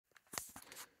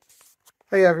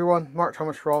Hey everyone, Mark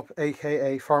Thomas Robb,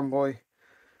 aka Farmboy.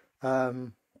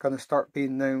 Gonna start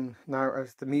being known now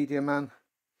as the Media Man.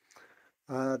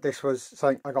 This was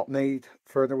something I got made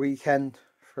for the weekend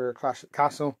for Clash at the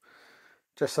Castle,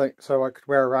 just so I could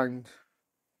wear around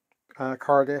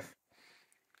Cardiff,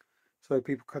 so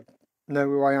people could know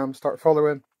who I am, start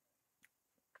following.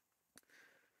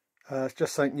 It's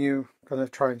just something new. Gonna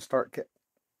try and start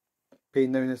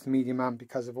being known as the Media Man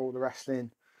because of all the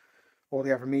wrestling, all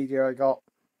the other media I got.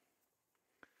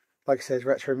 Like I said,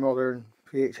 retro, modern,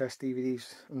 VHS,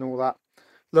 DVDs, and all that.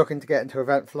 Looking to get into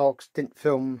event vlogs. Didn't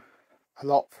film a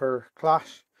lot for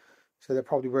Clash, so there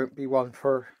probably won't be one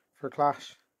for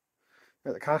Clash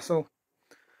at the Castle.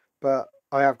 But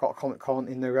I have got a Comic Con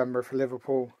in November for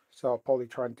Liverpool, so I'll probably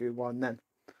try and do one then.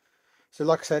 So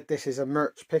like I said, this is a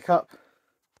merch pickup,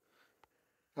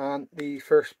 and the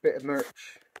first bit of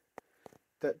merch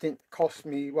that didn't cost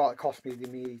me, well, it cost me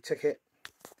the ticket,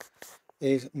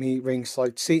 is me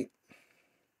ringside seat.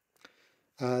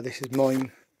 This is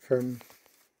mine from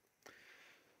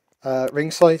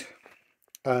ringside.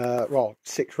 Well,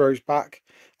 6 rows back.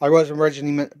 I was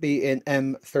originally meant to be in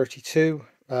M32,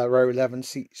 row 11,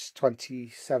 seats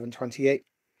 27, 28,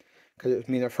 because it was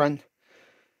me and a friend.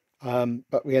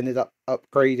 But we ended up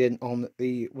upgrading on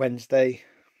the Wednesday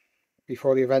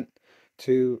before the event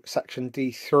to section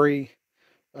D3,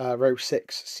 row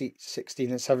 6, seats 16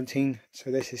 and 17.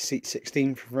 So this is seat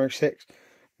 16 from row 6.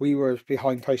 We were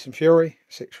behind Tyson Fury,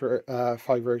 5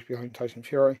 rows behind Tyson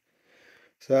Fury.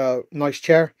 So nice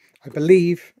chair. I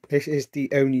believe this is the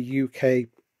only UK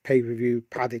pay-per-view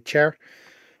padded chair.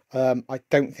 I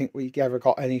don't think we ever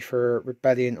got any for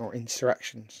Rebellion or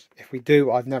Insurrections. If we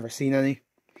do, I've never seen any.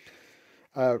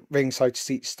 Ringside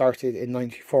seats started in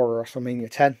 '94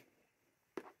 WrestleMania 10.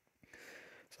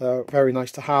 So very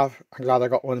nice to have. I'm glad I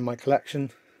got one in my collection.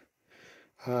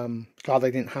 Glad I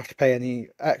didn't have to pay any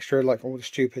extra like all the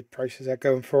stupid prices they're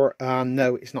going for. And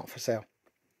no, it's not for sale.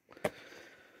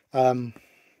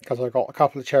 Because I got a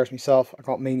couple of chairs myself. I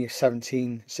got Mania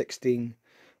 17, 16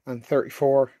 and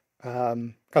 34.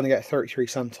 Gonna get a 33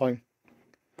 sometime.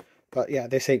 But yeah,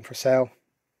 this ain't for sale.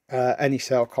 Any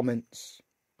sale comments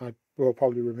I will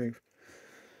probably remove.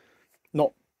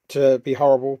 Not to be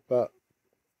horrible, but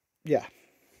yeah.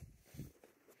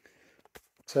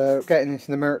 So getting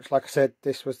into the merch, like I said,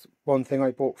 this was one thing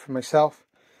I bought for myself.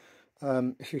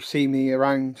 If you see me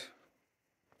around,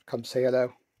 come say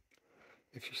hello.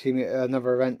 If you see me at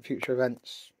another event, future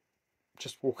events,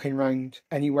 just walking around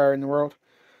anywhere in the world,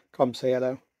 come say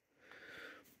hello.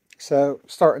 So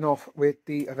starting off with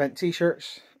the event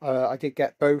t-shirts, I did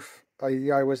get both.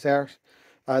 I was there.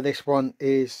 This one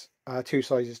is 2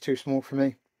 sizes too small for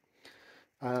me.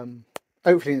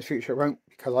 Hopefully in the future it won't,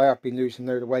 because I have been losing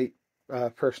a load of weight.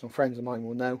 Personal friends of mine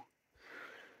will know.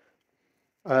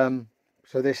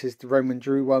 So this is the Roman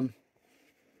Drew one,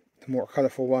 the more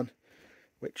colourful one,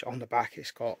 which on the back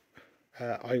it's got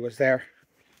I was there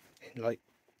in like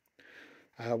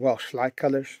Welsh flag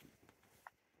colours.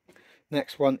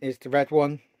 Next one is the red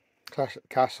one, Clash at the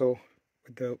Castle,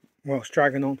 with the Welsh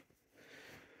dragon on.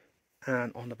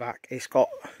 And on the back it's got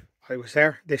I was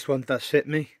there. This one does fit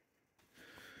me.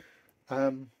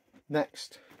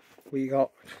 Next we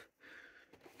got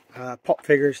pop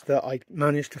figures that I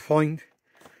managed to find.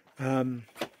 I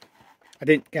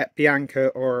didn't get Bianca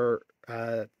or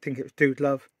think it was Dude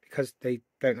Love because they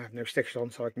don't have no stickers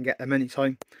on, so I can get them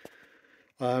anytime.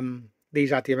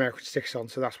 These had the American stickers on,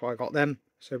 so that's why I got them.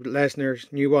 So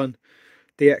Lesnar's new one,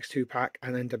 DX2 pack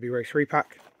and NWA 3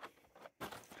 pack.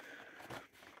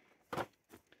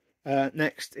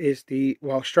 Next is the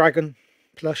Welsh Dragon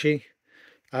plushie.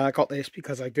 I got this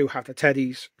because I do have the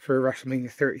teddies for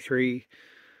WrestleMania 33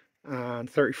 and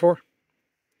 34.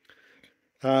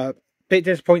 Bit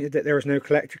disappointed that there was no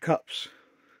collector cups,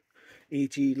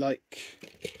 e.g. like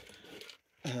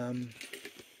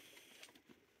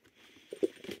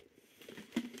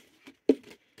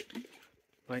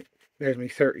there's my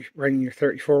 30 Rainier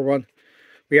 34 one.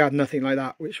 We had nothing like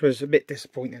that, which was a bit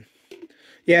disappointing.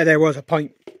 Yeah, there was a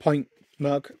pint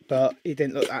mug, but it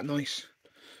didn't look that nice,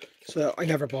 so I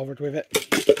never bothered with it.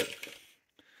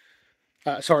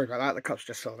 Sorry about that, the cups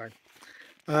just fell down.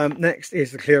 Next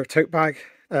is the clear tote bag.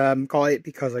 Got it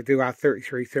because I do have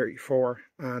 33, 34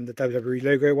 and the WWE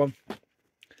logo one.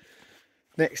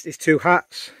 Next is 2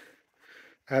 hats.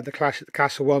 The Clash at the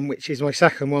Castle one, which is my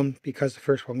second one because the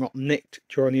first one got nicked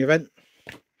during the event.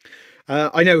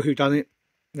 I know who done it.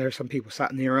 There are some people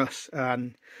sat near us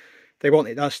and they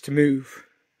wanted us to move.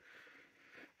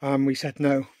 We said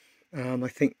no. I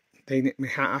think they nicked my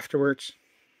hat afterwards.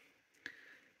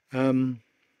 The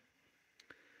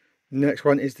next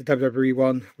one is the WWE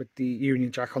one with the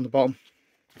Union Jack on the bottom.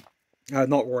 I've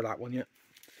not wore that one yet.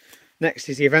 Next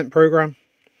is the event program.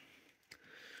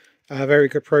 A very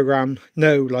good program.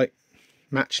 No like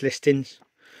match listings,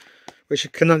 which I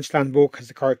can understandable because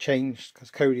the card changed,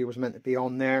 because Cody was meant to be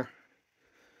on there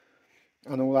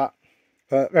and all that.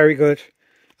 But very good.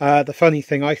 The funny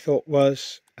thing I thought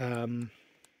was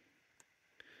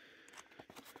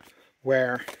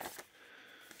where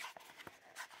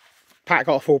Pat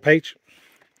got a full page,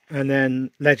 and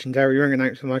then Legendary ring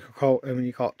announced Michael Colt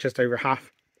only got just over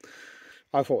half.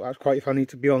 I thought that was quite funny,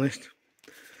 to be honest.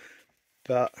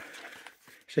 But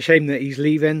it's a shame that he's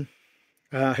leaving.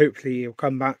 Hopefully he'll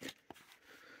come back.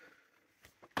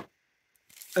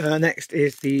 Next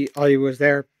is the I Was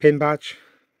There pin badge,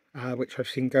 which I've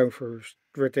seen go for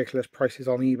ridiculous prices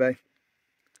on eBay.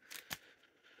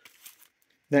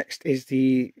 Next is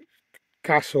the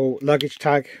Castle luggage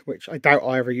tag, which I doubt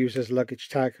I ever use as a luggage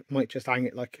tag. Might just hang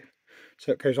it like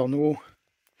so it goes on the wall.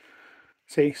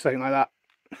 See, something like that.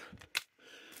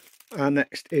 And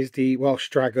next is the Welsh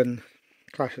Dragon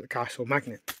Clash at the Castle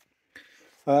magnet.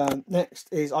 Next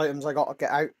is items I got to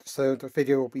get out, so the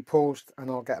video will be paused and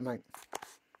I'll get them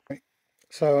out.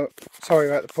 So sorry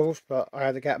about the pause, but I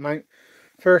had to get them out.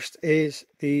 First is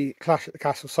the Clash at the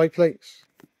Castle side plates.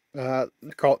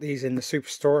 Got these in the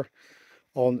Superstore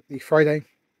on the Friday.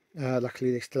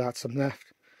 Luckily they still had some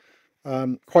left.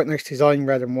 Quite nice design,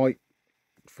 red and white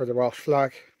for the Welsh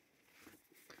flag.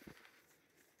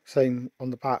 Same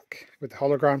on the back with the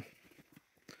hologram.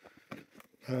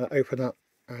 Open up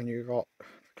and you've got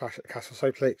Clash at the Castle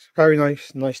side plates. Very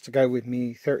nice, nice to go with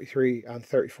me 33 and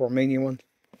 34 Mania one.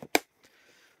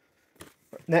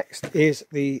 Next is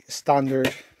the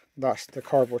standard, that's the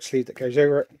cardboard sleeve that goes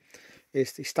over it,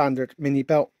 is the standard mini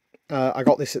belt. I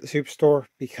got this at the Superstore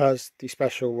because the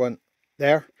special went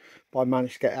there, but I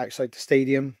managed to get it outside the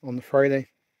stadium on the Friday.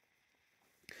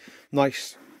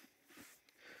 Nice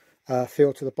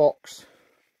feel to the box,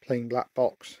 plain black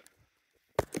box.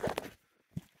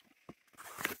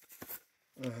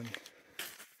 And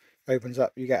opens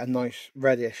up, you get a nice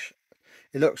reddish,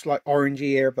 it looks like orangey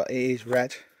here, but it is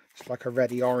red. It's like a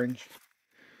reddy orange.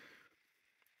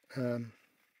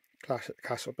 Clash at the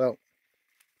Castle belt.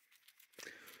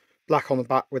 Black on the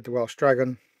back with the Welsh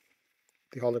Dragon,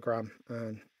 the hologram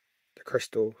and the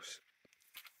crystals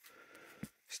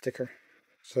sticker.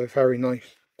 So very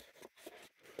nice.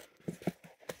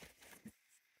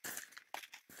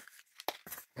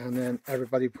 And then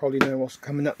everybody probably know what's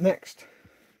coming up next.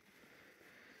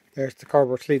 There's the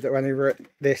cardboard sleeve that went over it.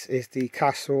 This is the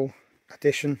Castle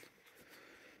edition.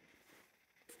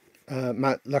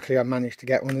 Luckily I managed to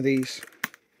get one of these.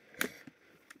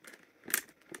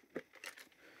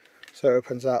 So it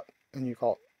opens up and you've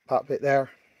got that bit there,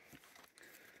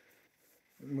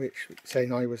 which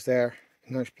saying I was there.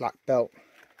 Nice black belt.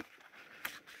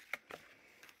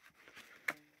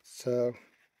 So,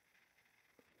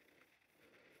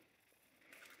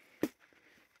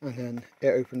 and then it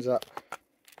opens up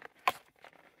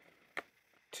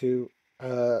to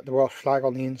the Welsh flag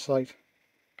on the inside.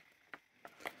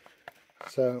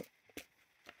 So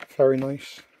very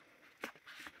nice.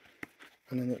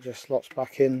 And then it just slots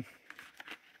back in.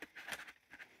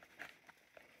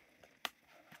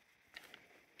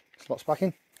 Slots back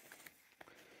in.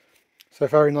 So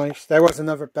very nice. There was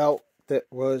another belt that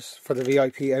was for the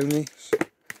VIP only.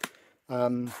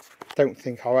 Don't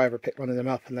think I'll ever pick one of them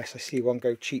up unless I see one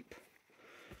go cheap.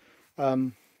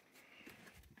 But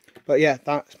yeah,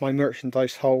 that's my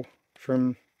merchandise haul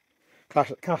from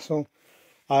Clash at the Castle.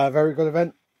 Very good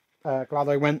event. Glad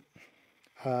I went.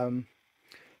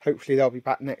 Hopefully they'll be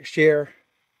back next year.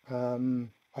 I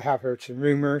have heard some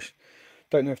rumours.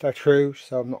 Don't know if they're true,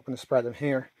 so I'm not going to spread them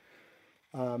here.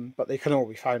 But they can all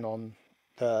be found on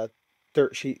the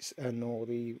dirt sheets and all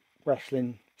the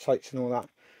wrestling sites and all that.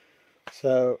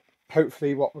 So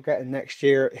hopefully what we're getting next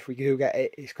year, if we do get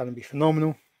it, is going to be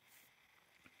phenomenal.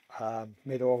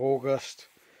 Middle of August.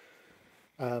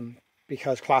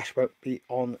 Because Clash won't be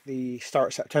on the start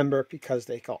of September because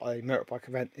they got a motorbike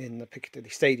event in the Piccadilly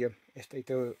Stadium if they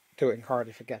do it in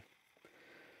Cardiff again.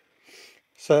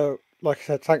 So, like I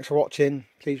said, thanks for watching.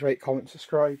 Please rate, comment,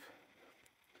 subscribe.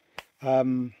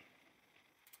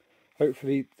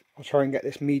 Hopefully I'll try and get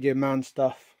this Media Man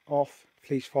stuff off.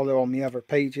 Please follow on the other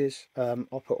pages.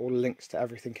 I'll put all the links to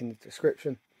everything in the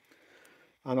description.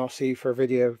 And I'll see you for a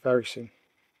video very soon.